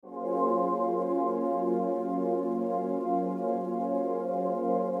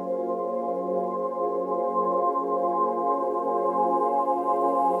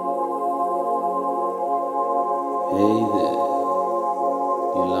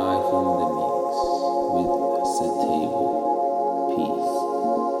live in the mix with SirTaybow. Peace.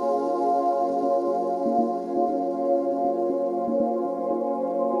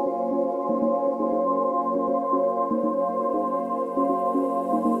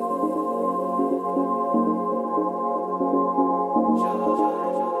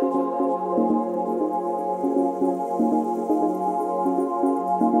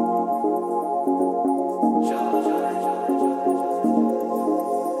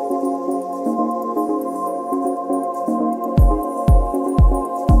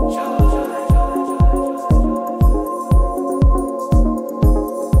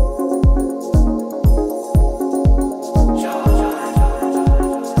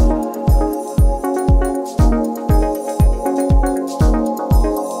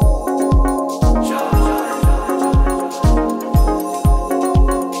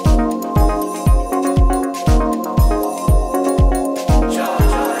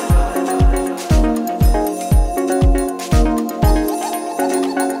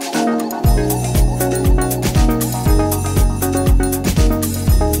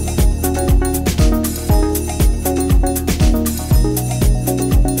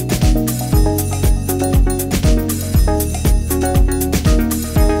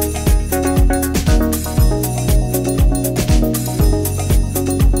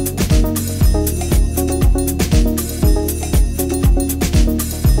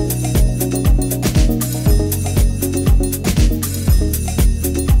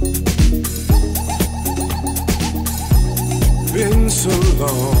 Been so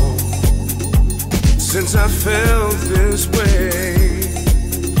long since I felt this way,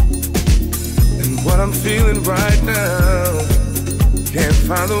 and what I'm feeling right now, can't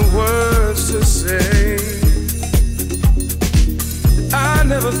find the words to say. I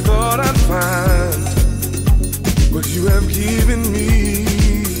never thought I'd find what you have given me,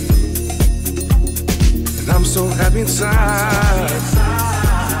 and I'm so happy inside.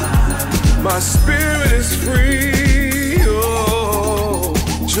 My spirit is free.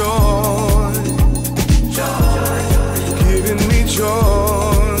 Joy, you're giving me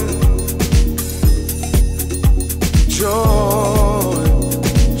joy, joy,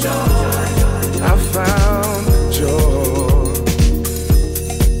 I found joy,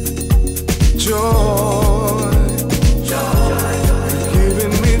 joy, you're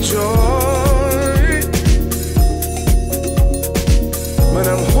giving me joy, when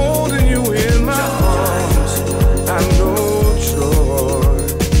I'm holding you in my arms, I know joy.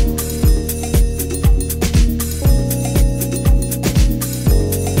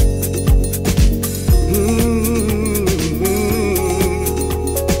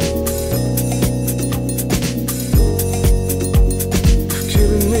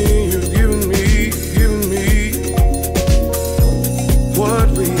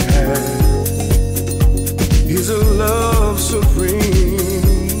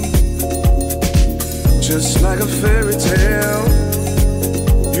 Just like a fairy tale,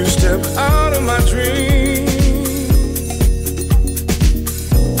 you step out of my dream.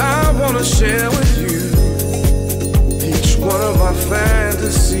 I wanna share with you each one of my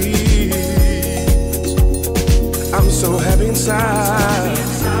fantasies. I'm so happy inside,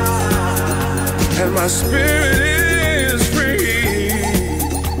 and my spirit is free.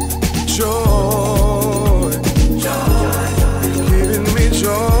 Joy, you're giving me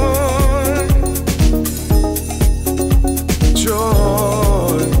joy.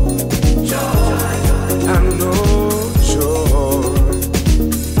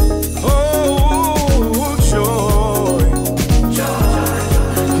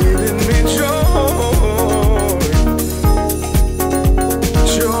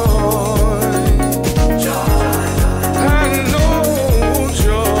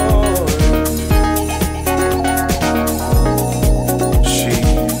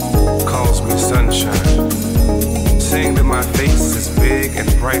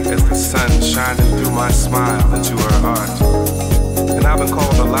 As the sun shining through my smile into her heart. And I've been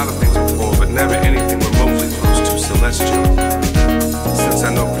called a lot of things before, but never anything remotely close to celestial. Since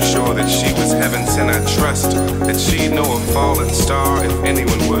I know for sure that she was heaven sent, I trust that she'd know a fallen star if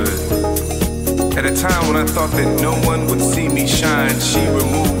anyone would. At a time when I thought that no one would see me shine, she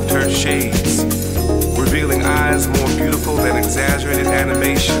removed her shades, revealing eyes more beautiful than exaggerated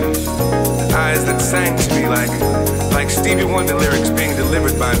animation. Eyes that sang to me like Stevie Wonder lyrics being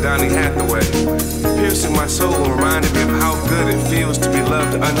delivered by Donny Hathaway, piercing my soul and reminding me of how good it feels to be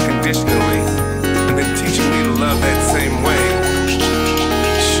loved unconditionally, and then teaching me to love that same way.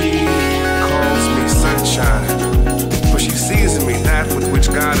 She calls me sunshine, for she sees in me that with which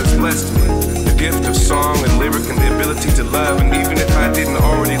God has blessed me, the gift of song and lyric and the ability to love. And even if I didn't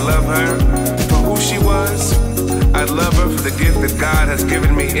already love her for who she was, I'd love her for the gift that God has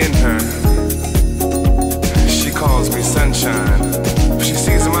given me in her. She calls me sunshine. She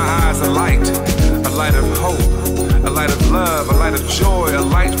sees in my eyes a light of hope, a light of love, a light of joy, a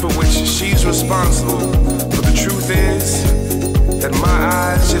light for which she's responsible. But the truth is that my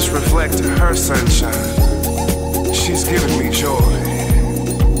eyes just reflect her sunshine. She's giving me joy.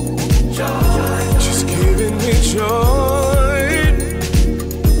 She's giving me joy.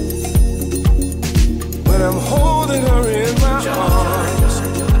 When I'm holding her in my arms,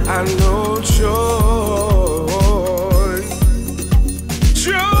 I know joy.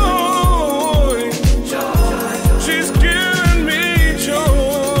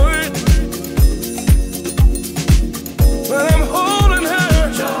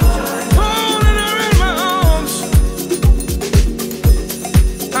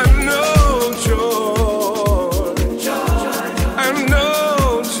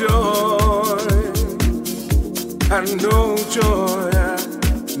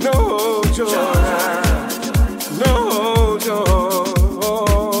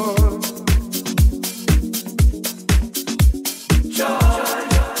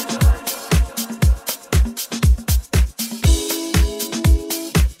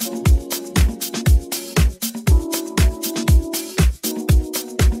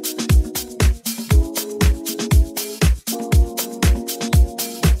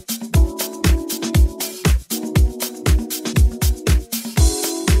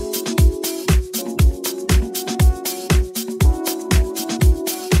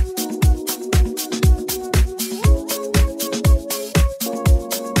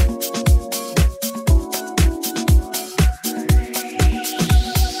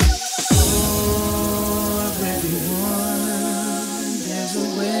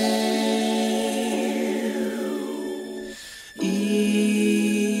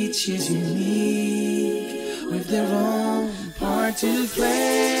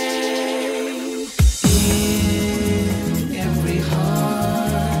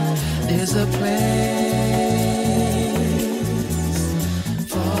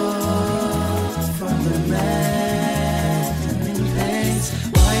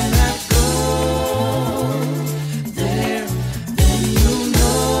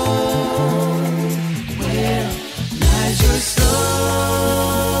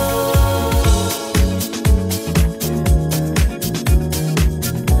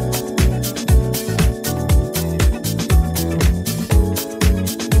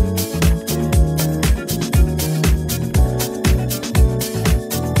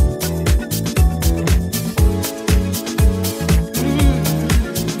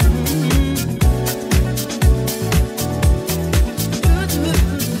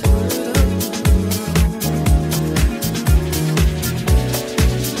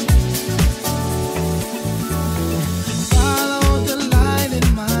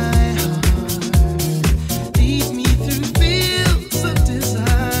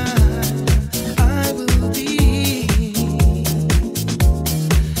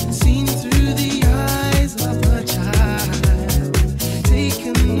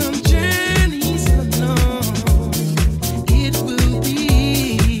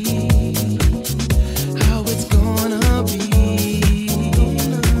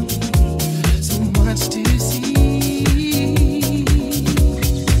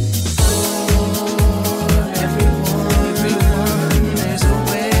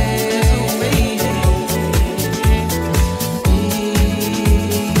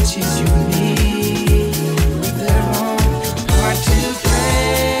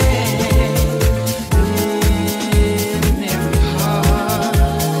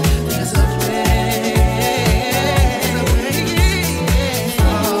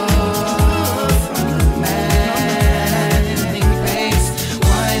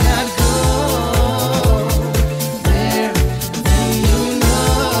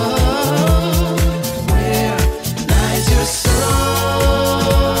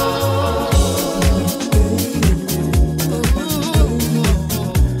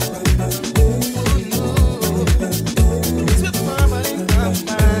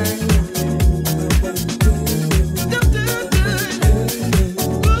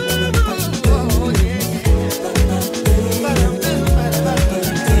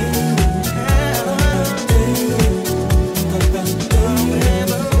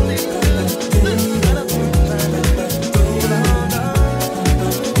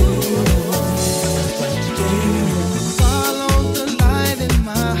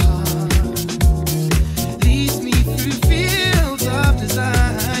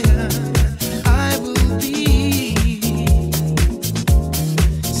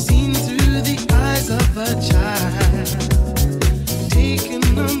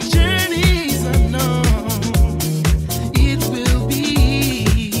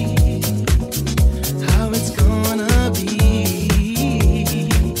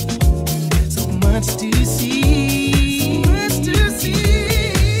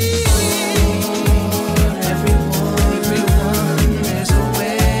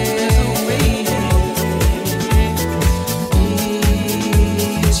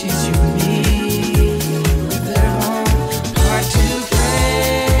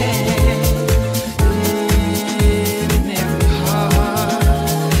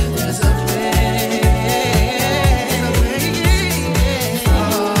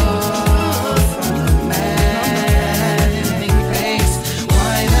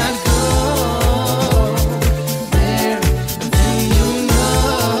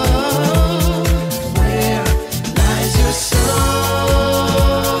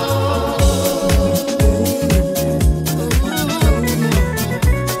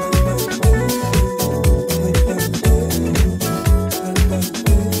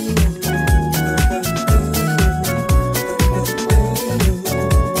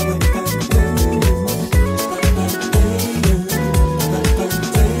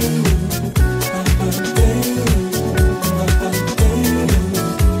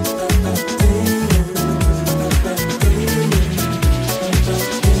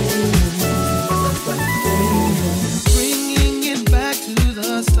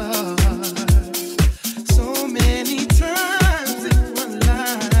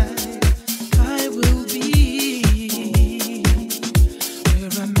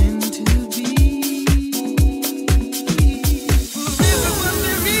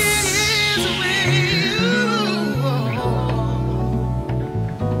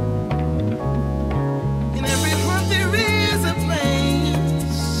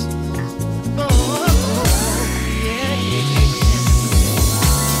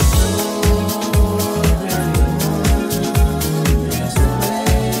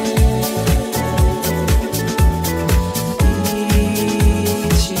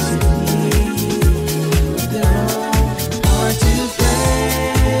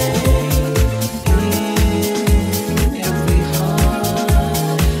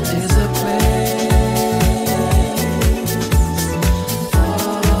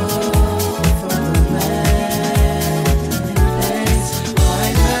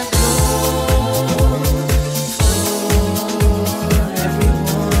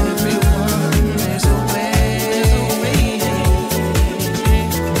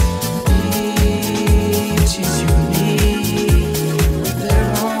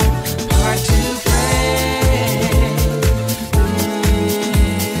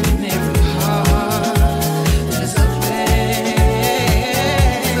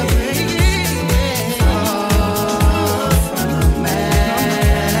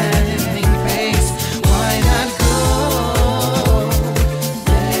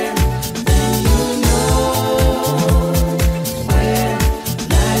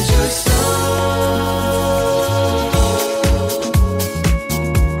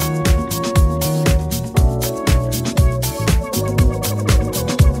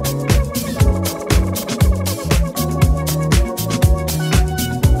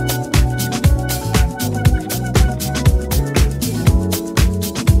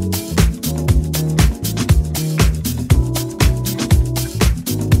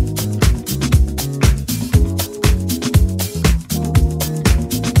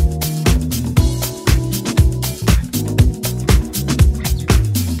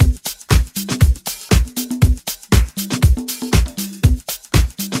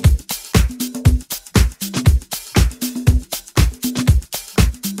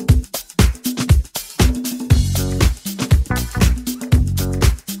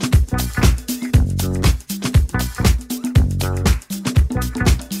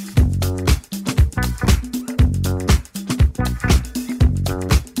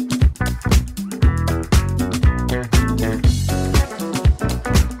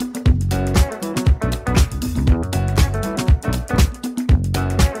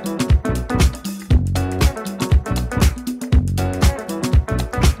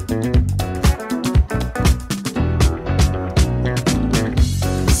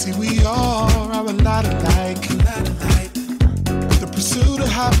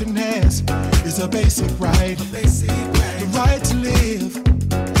 basic right. The right to live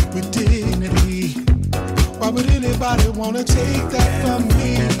with dignity. Why would anybody want to take that from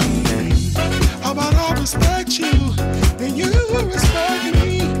me? How about I respect you and you respect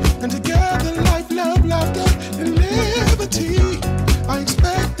me, and together life, love, laughter, and liberty. I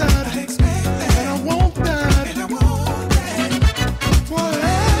expect that, and I want that, for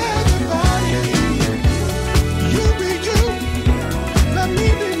everybody. You be you, let me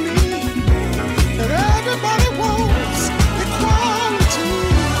be me, and everybody wants equality,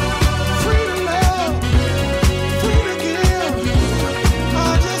 free to love, free to give.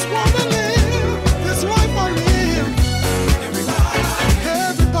 I just want to live this life I live.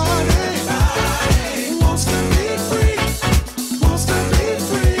 Everybody wants to be free.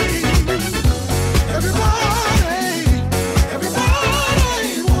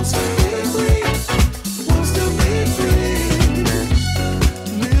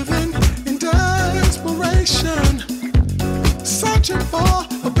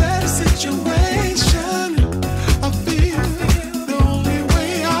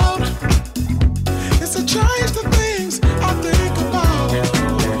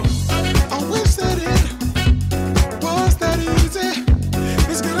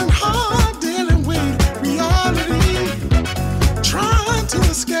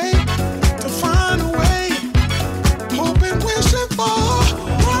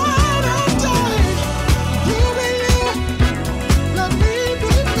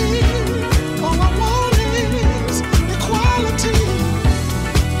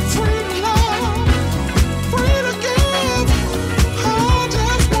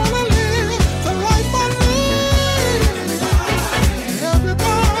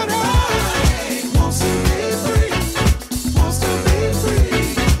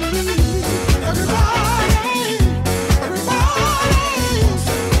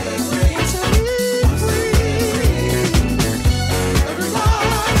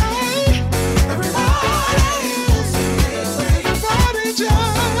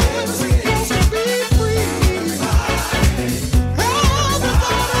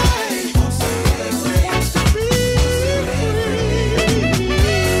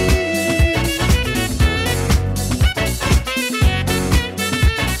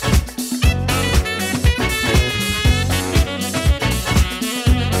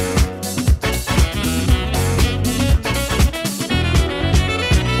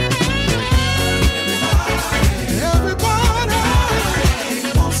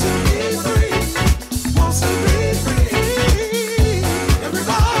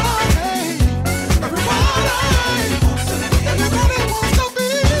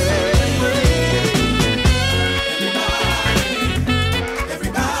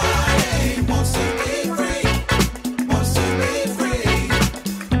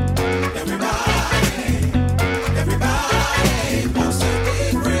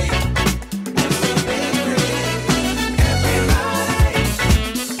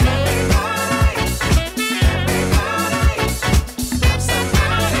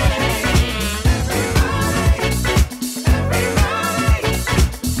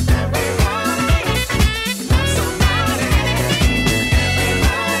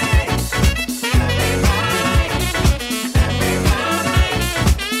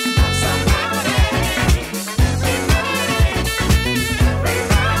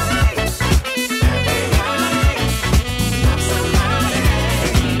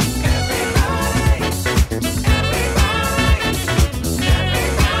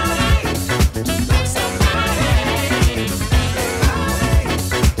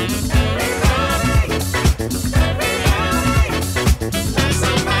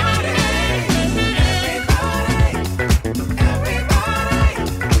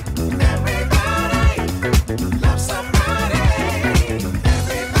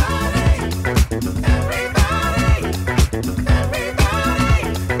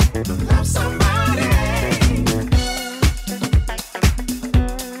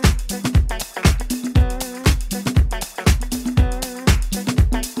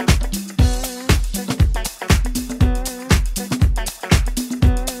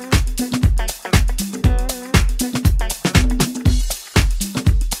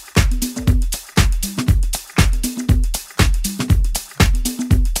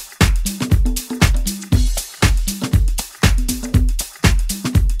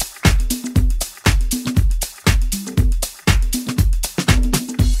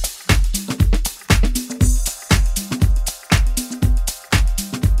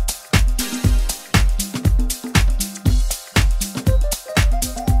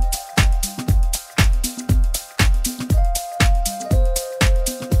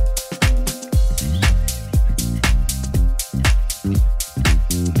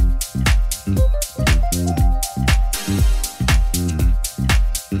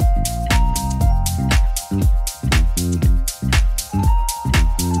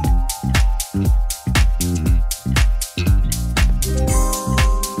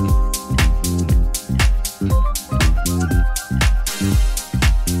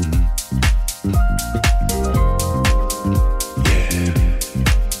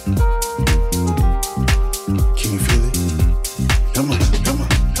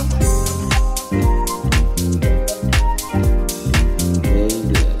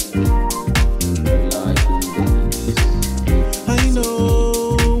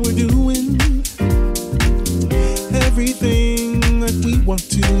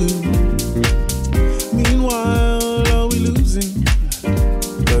 too. Meanwhile, are we losing?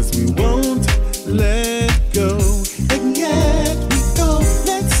 'Cause we won't let go. And yet we go.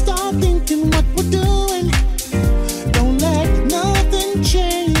 Let's start thinking what we're doing. Don't let nothing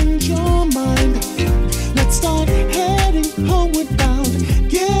change your mind. Let's start heading homeward bound.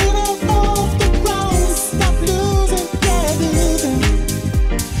 Get up off the ground. Stop losing, yeah, losing.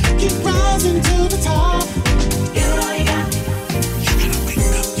 Keep rising to the top. Give it all you got. You gotta wake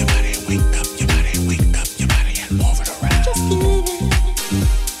up your body, wake up your body, wake up your body and move it around. Just give it.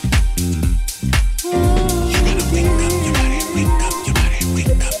 You gotta wake up your body, wake up your body,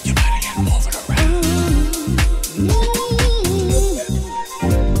 wake up your body and move it around.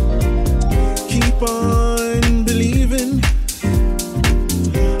 Keep on believing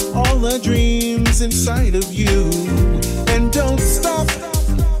all the dreams inside of you, and don't stop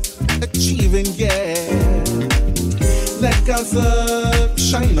achieving, yeah. Let God's love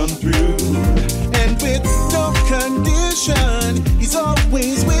shine on through, and with no condition, He's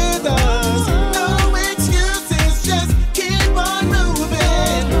always with us. No excuses, just keep on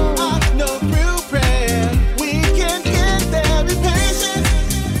moving. I know through prayer we can get there. Be patient.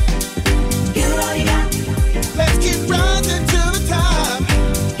 Give it all you got. Let's keep rising to the top.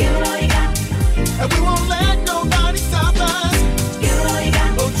 Give it all you got. And we won't let nobody stop us. Give it all you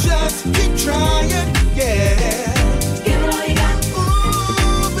got. Oh, just keep trying, yeah. Give it all you got.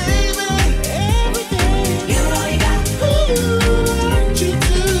 Ooh, baby.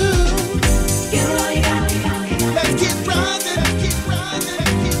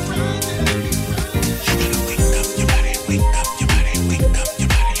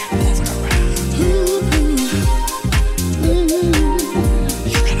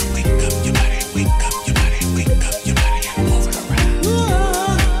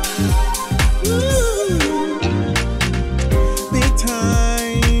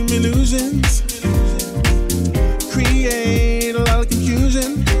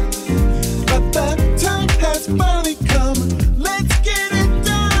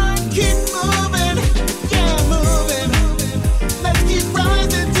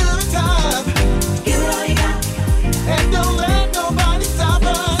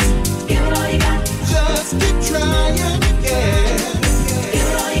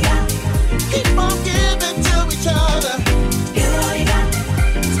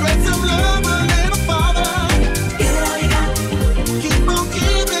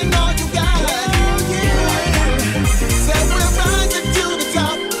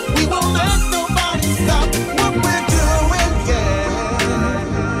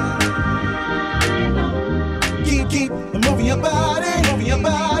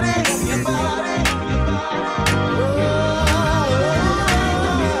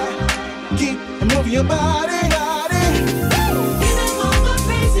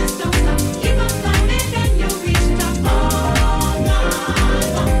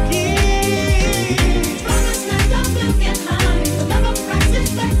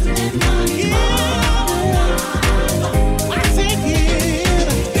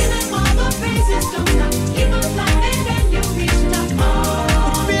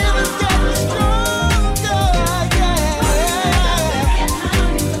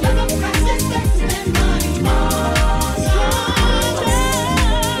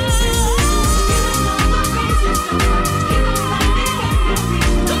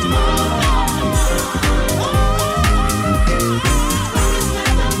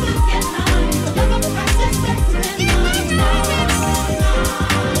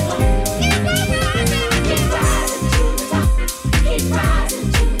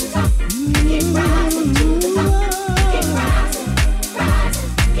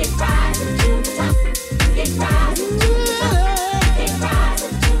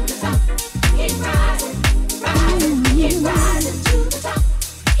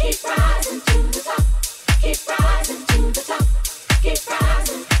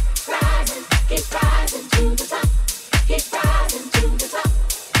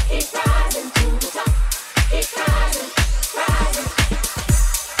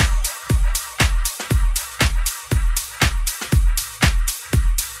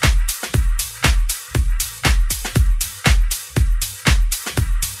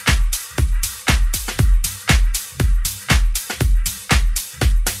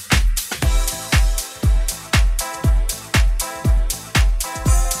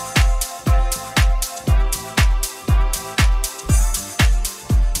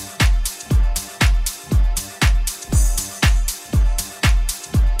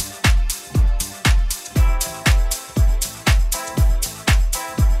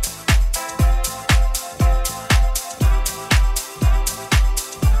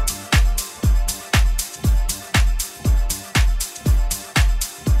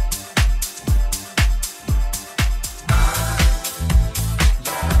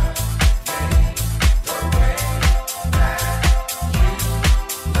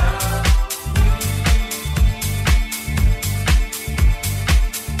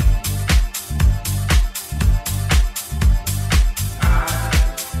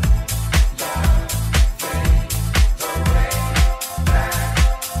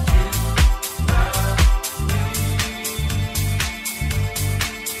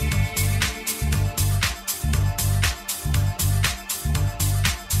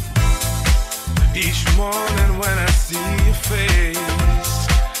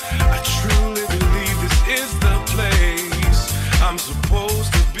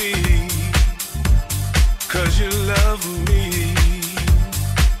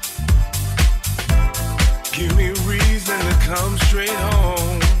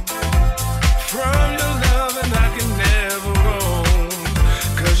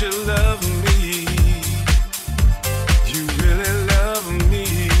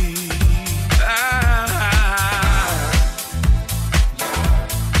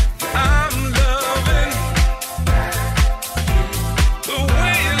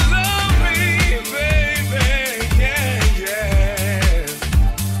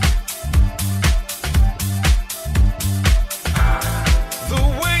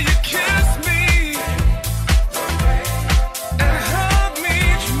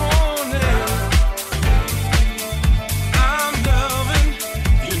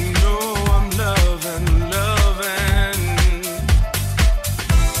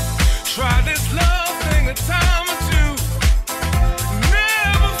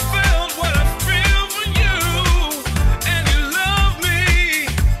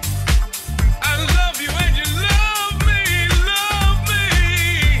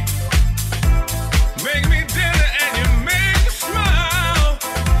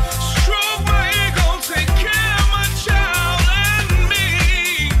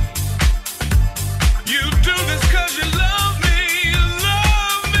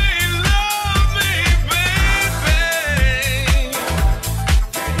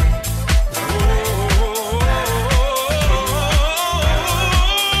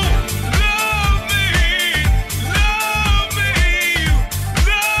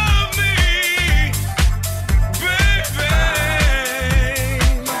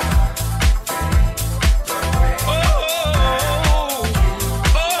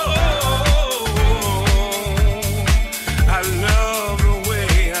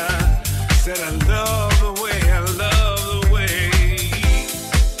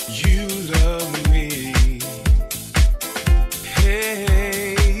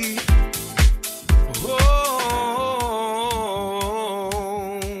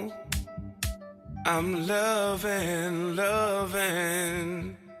 I'm loving,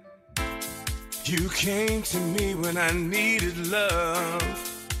 loving. You came to me when I needed love.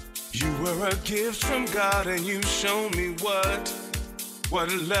 You were a gift from God and you showed me what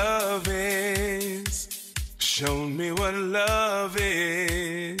love is. Showed me what love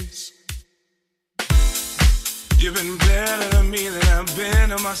is. You've been better to me than I've been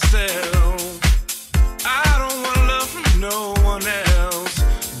to myself. I don't want love from no one else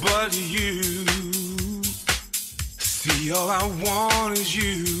but you. See, all I want is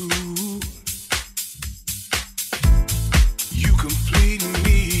you. You complete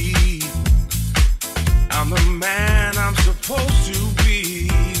me. I'm the man I'm supposed to be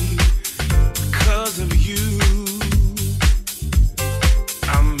because of you.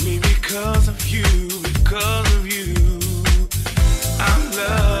 I'm me because of you, because of you. I'm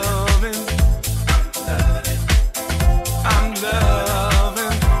loving. I'm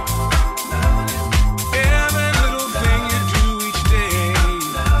loving. Every little thing you do each day.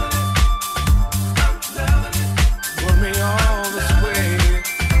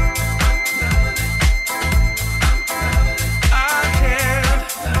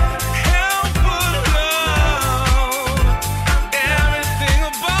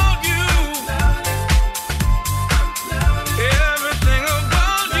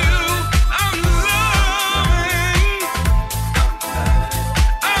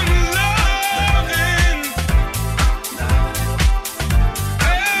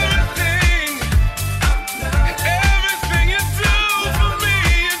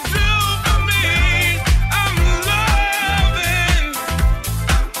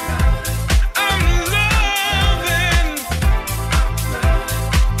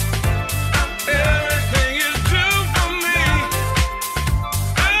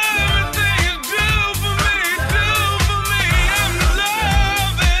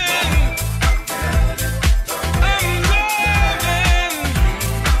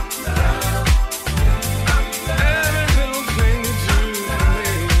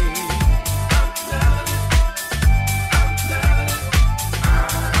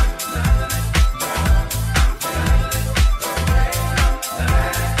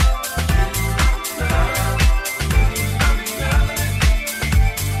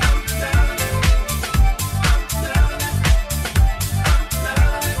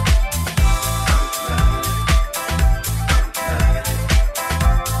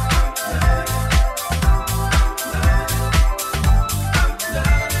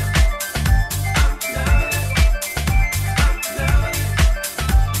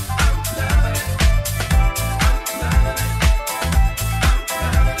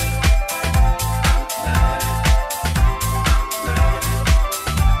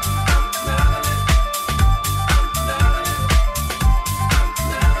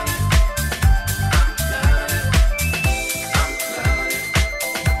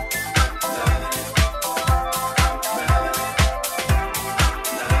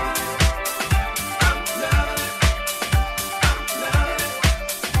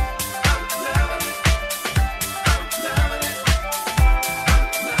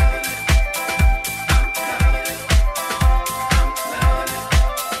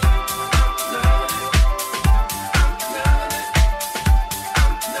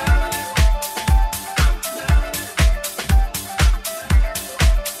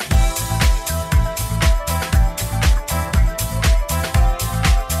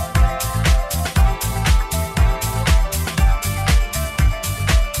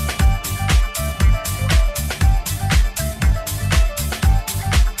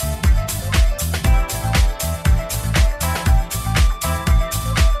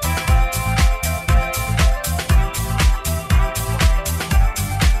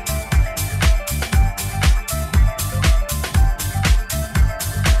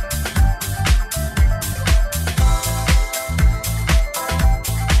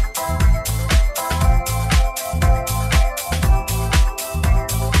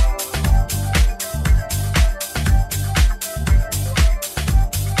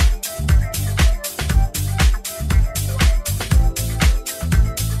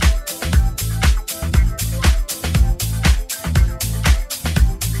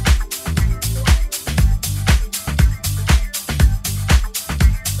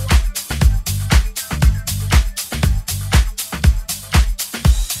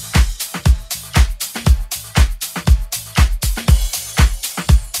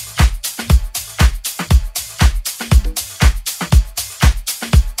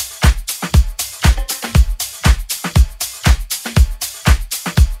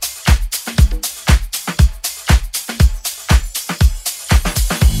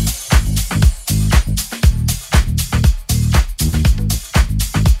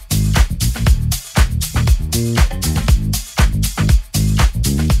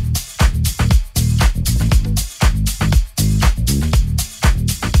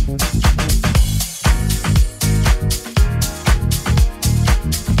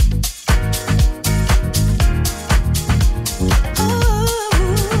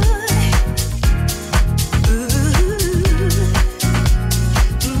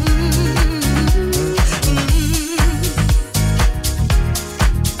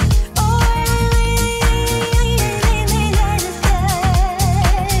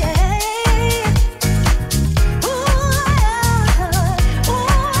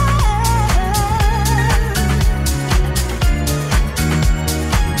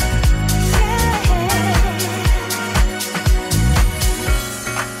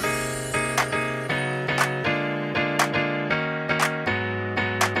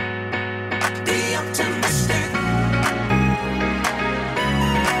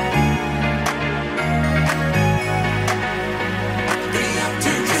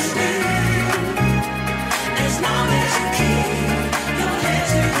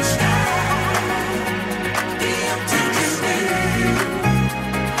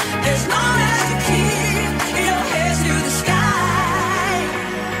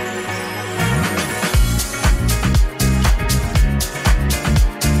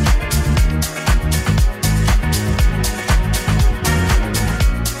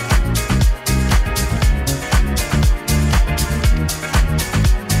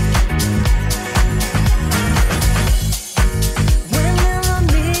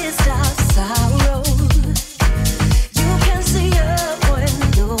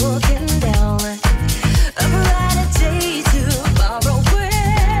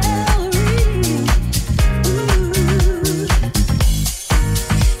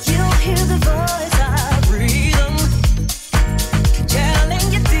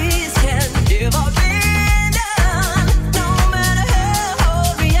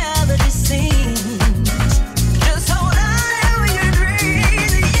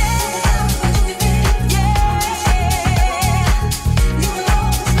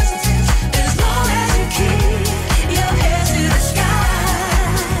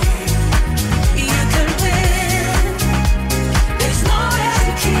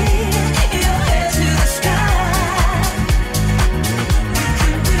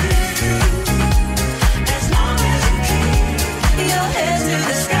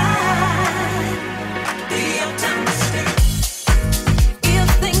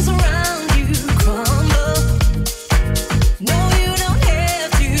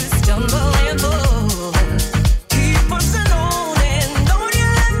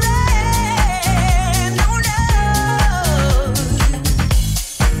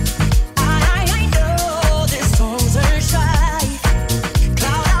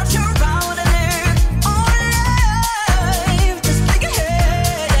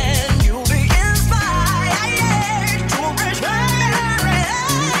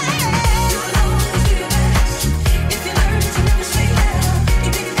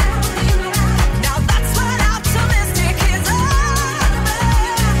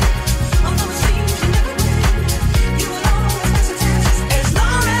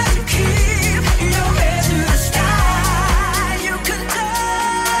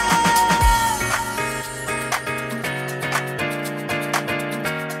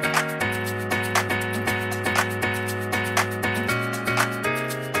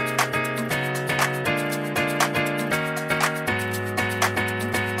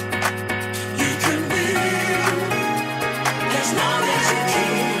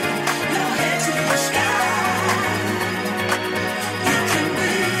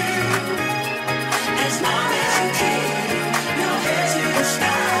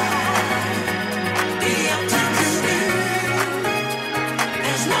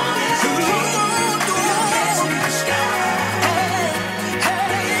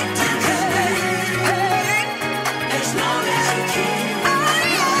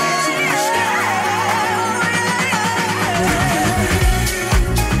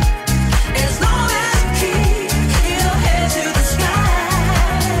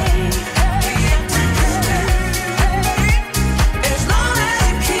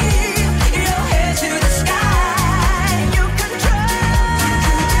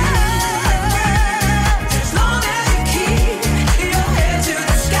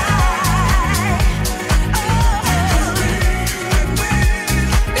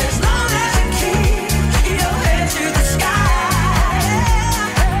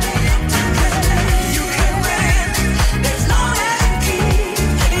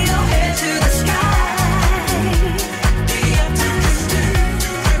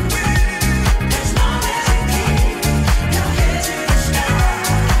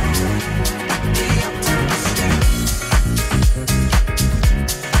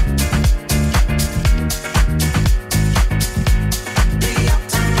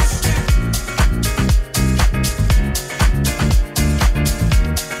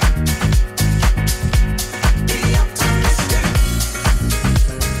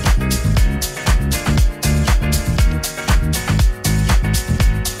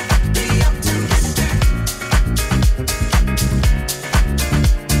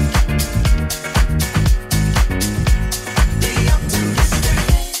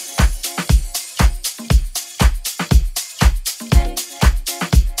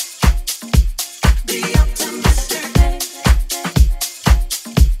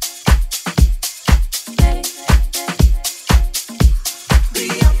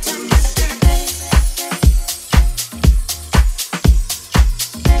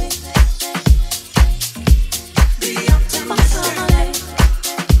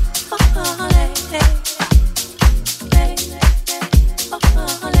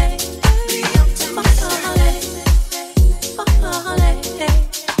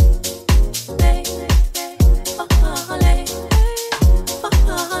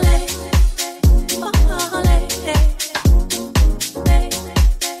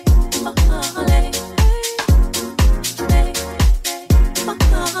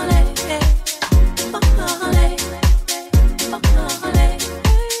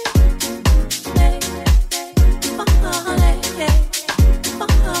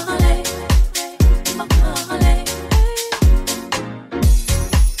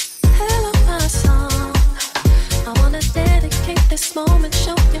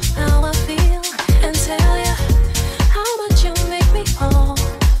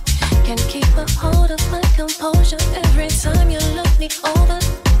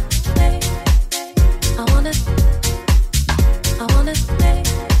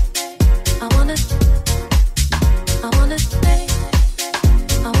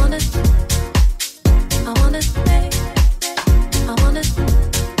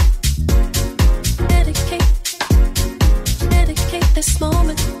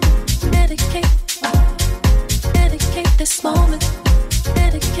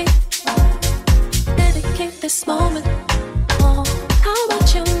 this moment. Oh, how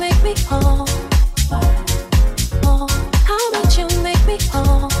about you make me whole? Oh, how about you make me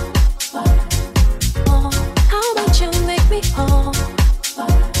whole? Oh, how about you make me whole?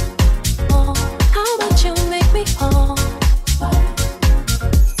 Oh, how about you make me whole?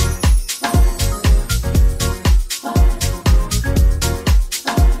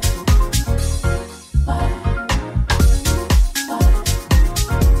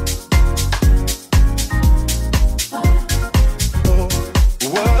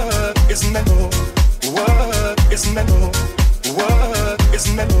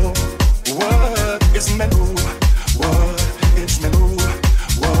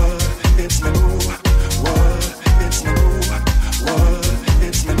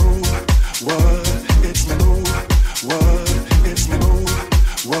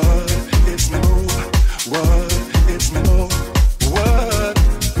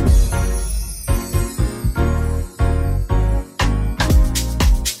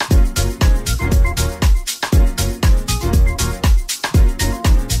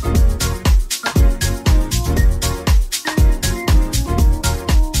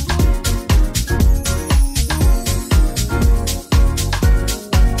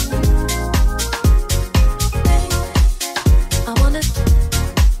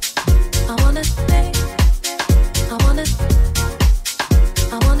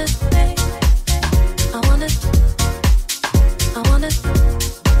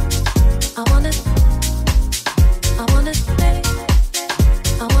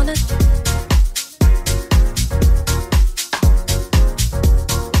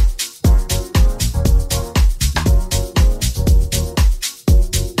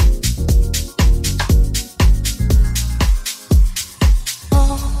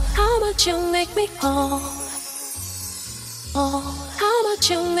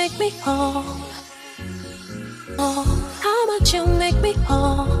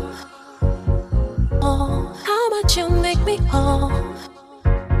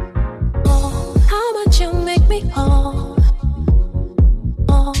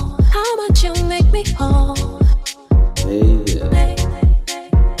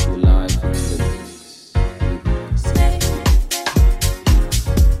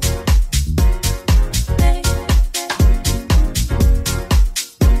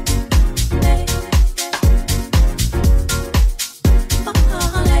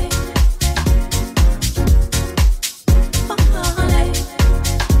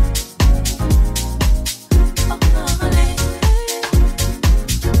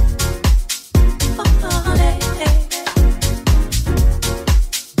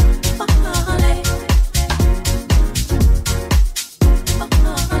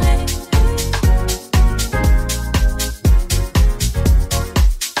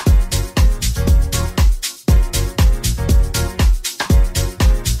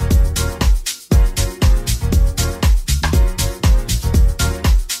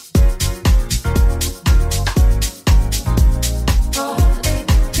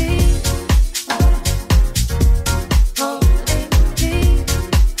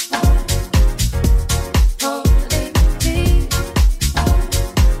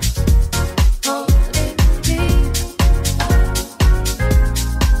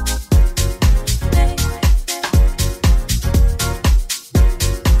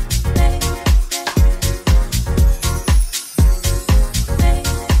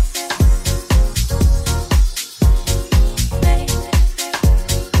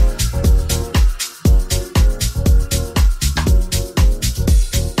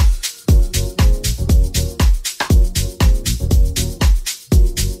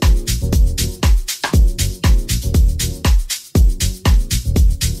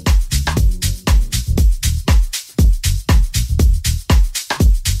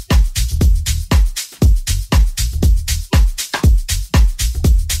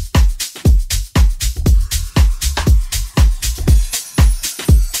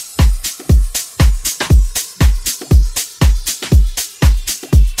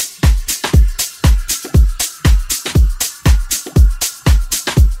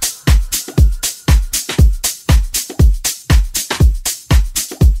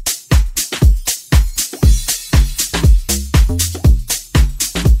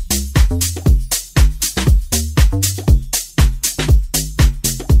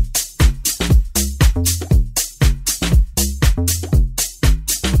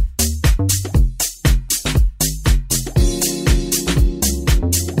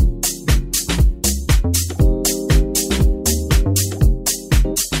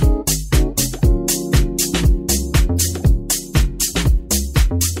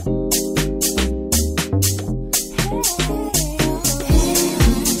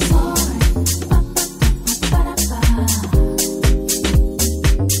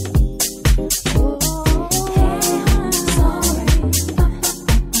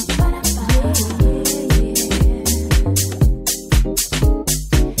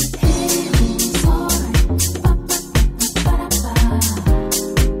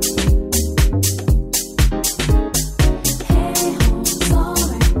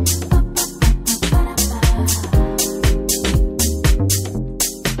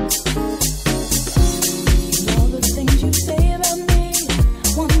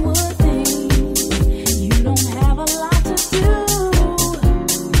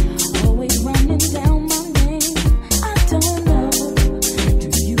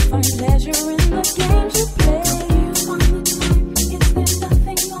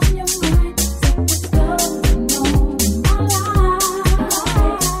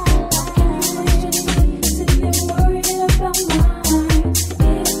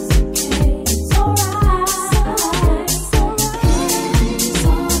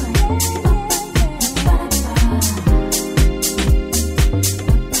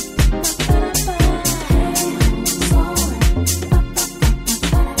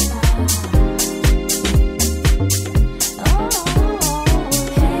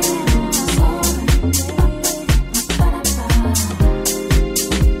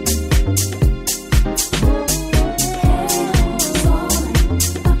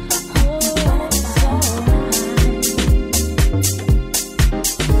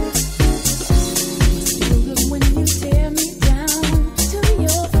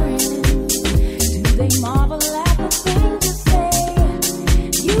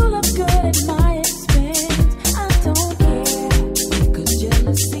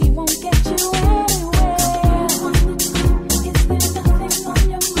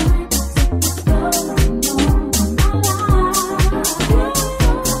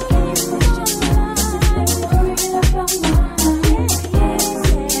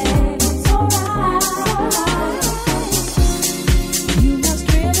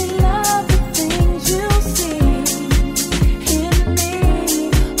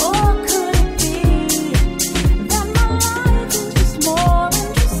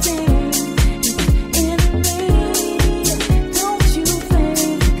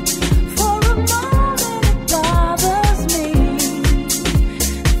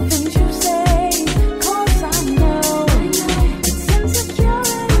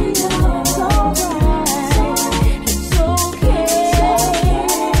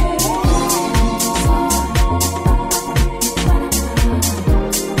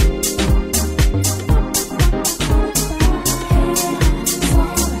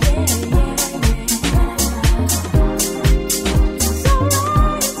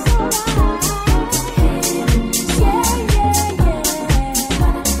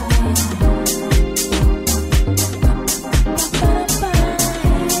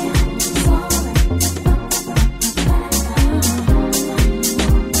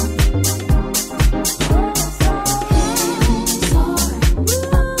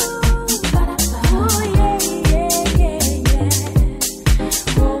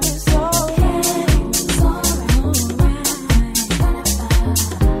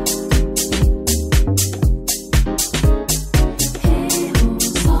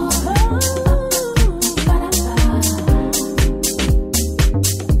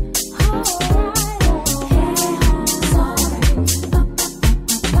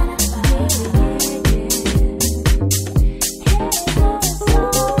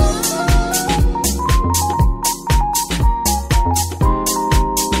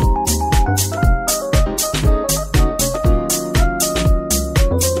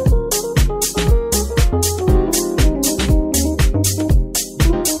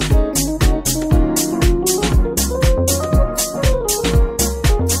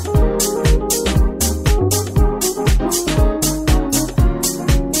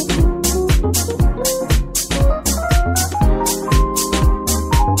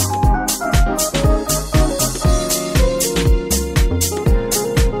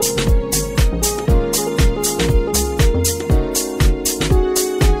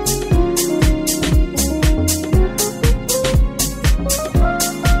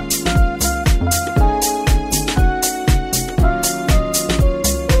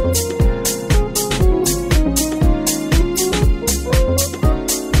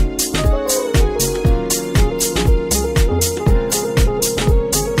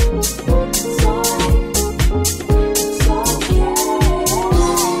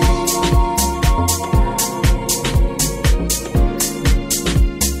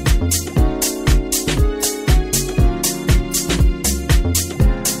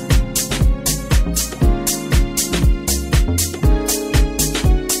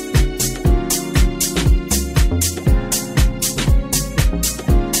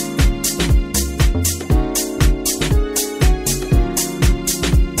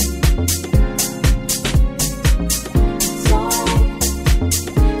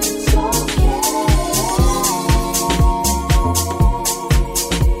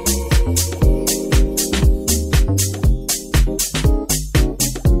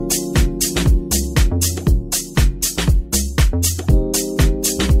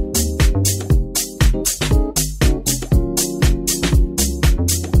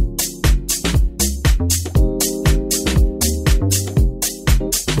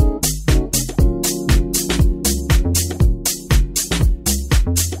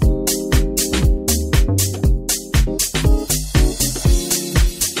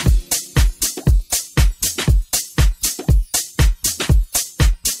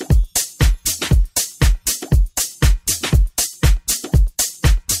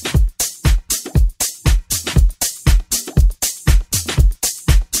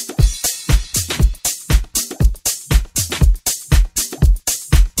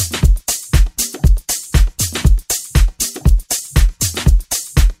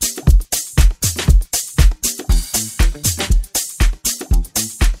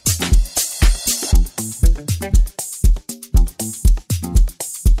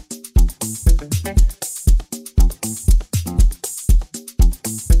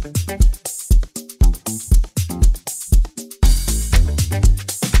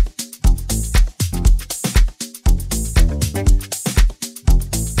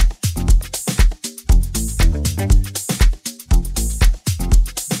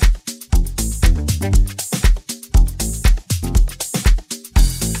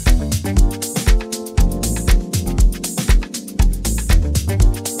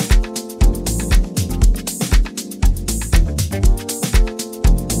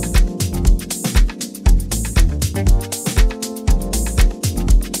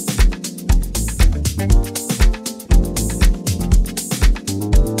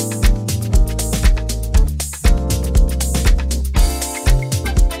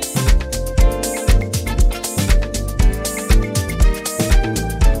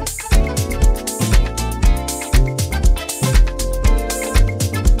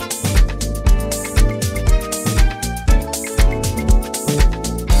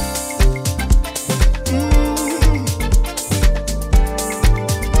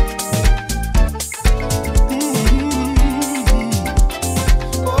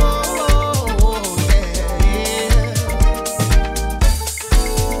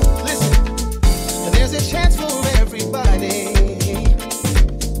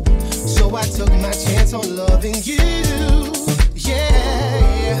 on loving you.